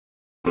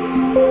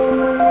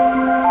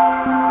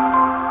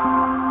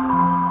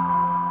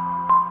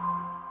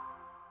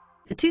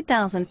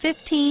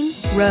2015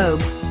 Rogue.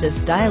 The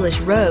stylish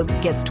Rogue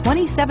gets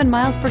 27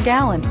 miles per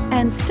gallon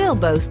and still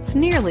boasts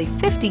nearly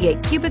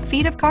 58 cubic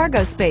feet of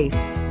cargo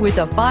space. With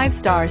a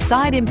 5-star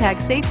side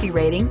impact safety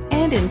rating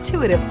and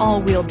intuitive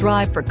all-wheel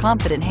drive for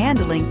confident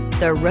handling,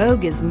 the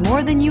Rogue is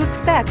more than you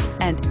expect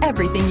and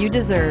everything you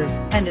deserve,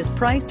 and is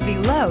priced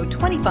below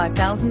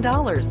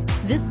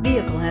 $25,000. This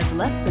vehicle has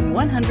less than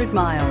 100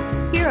 miles.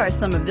 Here are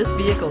some of this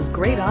vehicle's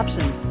great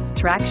options: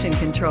 traction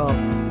control,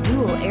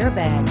 dual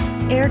airbags,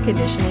 air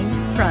conditioning,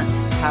 front,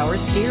 power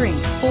steering,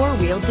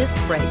 4-wheel disc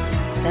brakes,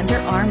 center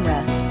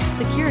armrest,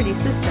 security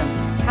system,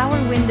 power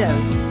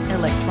windows,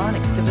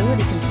 electronic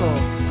stability control,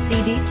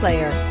 CD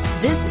player.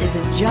 This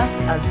isn't just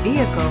a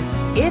vehicle,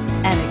 it's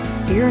an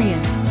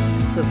experience.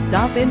 So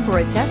stop in for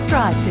a test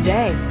drive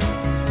today.